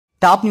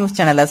Top news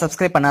சேனலை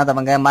subscribe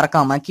பண்ணாதவங்க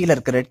மறக்காம கீழ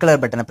இருக்க ரெட்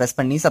கலர் பட்டனை பிரஸ்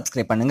பண்ணி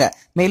சப்ஸ்கிரைப் பண்ணுங்க.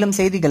 மேலும்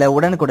செய்திகளை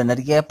உடனுக்குடன்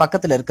அறிய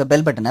பக்கத்துல இருக்க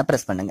பெல் பட்டனை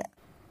பிரஸ் பண்ணுங்க.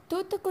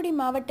 தூத்துக்குடி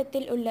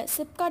மாவட்டத்தில் உள்ள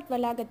சிப்காட்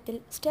வளாகத்தில்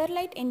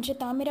ஸ்டெர்லைட் என்ற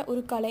தாமிர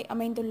உருக்காலை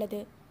அமைந்துள்ளது.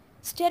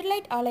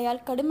 ஸ்டெர்லைட்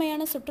ஆலையால்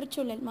கடுமையான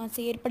சுற்றுச்சூழல்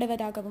மாசு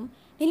ஏற்படுவதாகவும்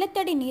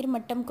நிலத்தடி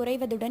நீர்மட்டம்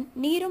குறைவதுடன்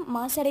நீரும்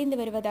மாசடைந்து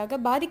வருவதாக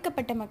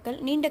பாதிக்கப்பட்ட மக்கள்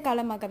நீண்ட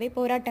காலமாகவே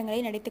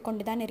போராட்டங்களை நடத்தி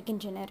கொண்டுதான்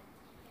இருக்கின்றனர்.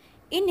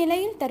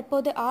 இந்நிலையில்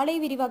தற்போது ஆலை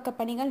விரிவாக்க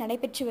பணிகள்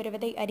நடைபெற்று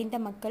வருவதை அறிந்த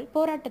மக்கள்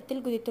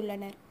போராட்டத்தில்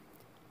குதித்துள்ளனர்.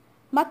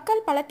 மக்கள்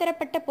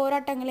பலதரப்பட்ட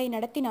போராட்டங்களை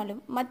நடத்தினாலும்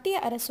மத்திய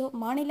அரசோ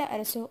மாநில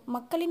அரசோ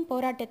மக்களின்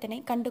போராட்டத்தினை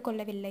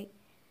கண்டுகொள்ளவில்லை.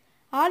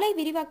 ஆலை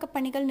விரிவாக்க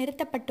பணிகள்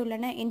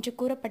நிறுத்தப்பட்டுள்ளன என்று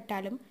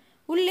கூறப்பட்டாலும்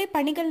உள்ளே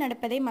பணிகள்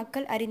நடப்பதை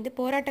மக்கள் அறிந்து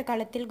போராட்ட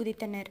காலத்தில்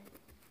குதித்தனர்.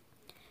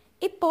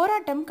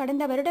 இப்போராட்டம்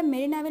கடந்த வருடம்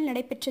மெரினாவில்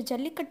நடைபெற்ற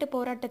ஜல்லிக்கட்டு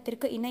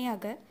போராட்டத்திற்கு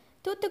இணையாக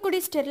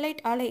தூத்துக்குடி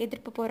ஸ்டெர்லைட் ஆலை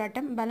எதிர்ப்பு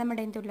போராட்டம்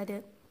பலமடைந்துள்ளது.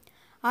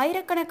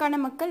 ஆயிரக்கணக்கான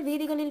மக்கள்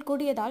வீதிகளில்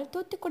கூடியதால்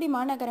தூத்துக்குடி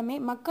மாநகரமே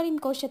மக்களின்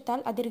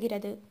கோஷத்தால்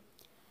அதிர்கிறது.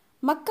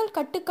 மக்கள்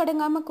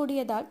கட்டுக்கடங்காம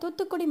கூடியதால்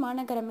தூத்துக்குடி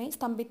மாநகரமே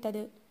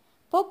ஸ்தம்பித்தது.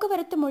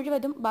 போக்குவரத்து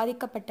முழுவதும்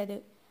பாதிக்கப்பட்டது.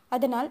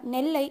 அதனால்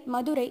நெல்லை,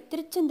 மதுரை,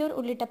 திருச்செந்தூர்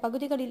உள்ளிட்ட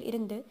பகுதிகளில்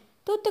இருந்து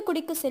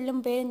தூத்துக்குடிக்கு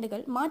செல்லும்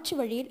பேருந்துகள் மாற்று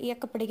வழியில்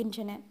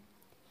இயக்கப்படுகின்றன.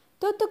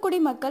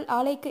 தூத்துக்குடி மக்கள்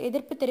ஆலைக்கு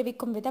எதிர்ப்பு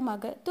தெரிவிக்கும்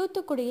விதமாக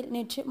தூத்துக்குடியில்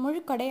நேற்று முழு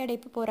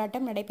கடையடைப்பு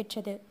போராட்டம்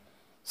நடைபெற்றது.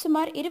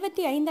 சுமார்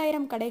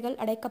 25,000 கடைகள்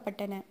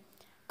அடைக்கப்பட்டன.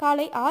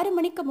 காலை 6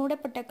 மணிக்கு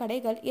மூடப்பட்ட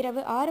கடைகள்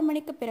இரவு 6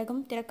 மணிக்கு பிறகும்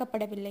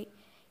திறக்கப்படவில்லை.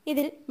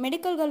 இதில்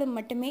மெடிக்கல்களும்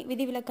மட்டுமே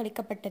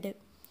விதிவிலக்களிக்கப்பட்டது.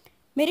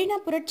 மெரினா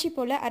புரட்சி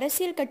போல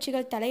அரசியல்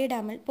கட்சிகள்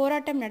தலையிடாமல்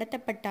போராட்டம்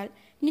நடத்தப்பட்டால்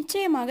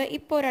நிச்சயமாக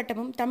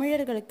இப்போராட்டமும்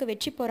தமிழர்களுக்கு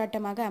வெற்றி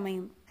போராட்டமாக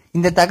அமையும்.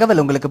 இந்த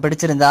தகவல் உங்களுக்கு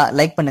பிடிச்சிருந்தா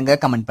லைக் பண்ணுங்க,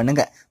 கமெண்ட்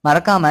பண்ணுங்க.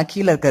 மறக்காம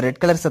கீழ இருக்க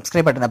ரெட் கலர்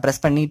சப்ஸ்கிரைப் பட்டனை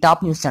பிரஸ் பண்ணி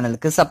டாப் நியூஸ்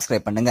சேனலுக்கு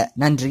சப்ஸ்கிரைப் பண்ணுங்க.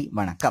 நன்றி,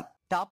 வணக்கம்.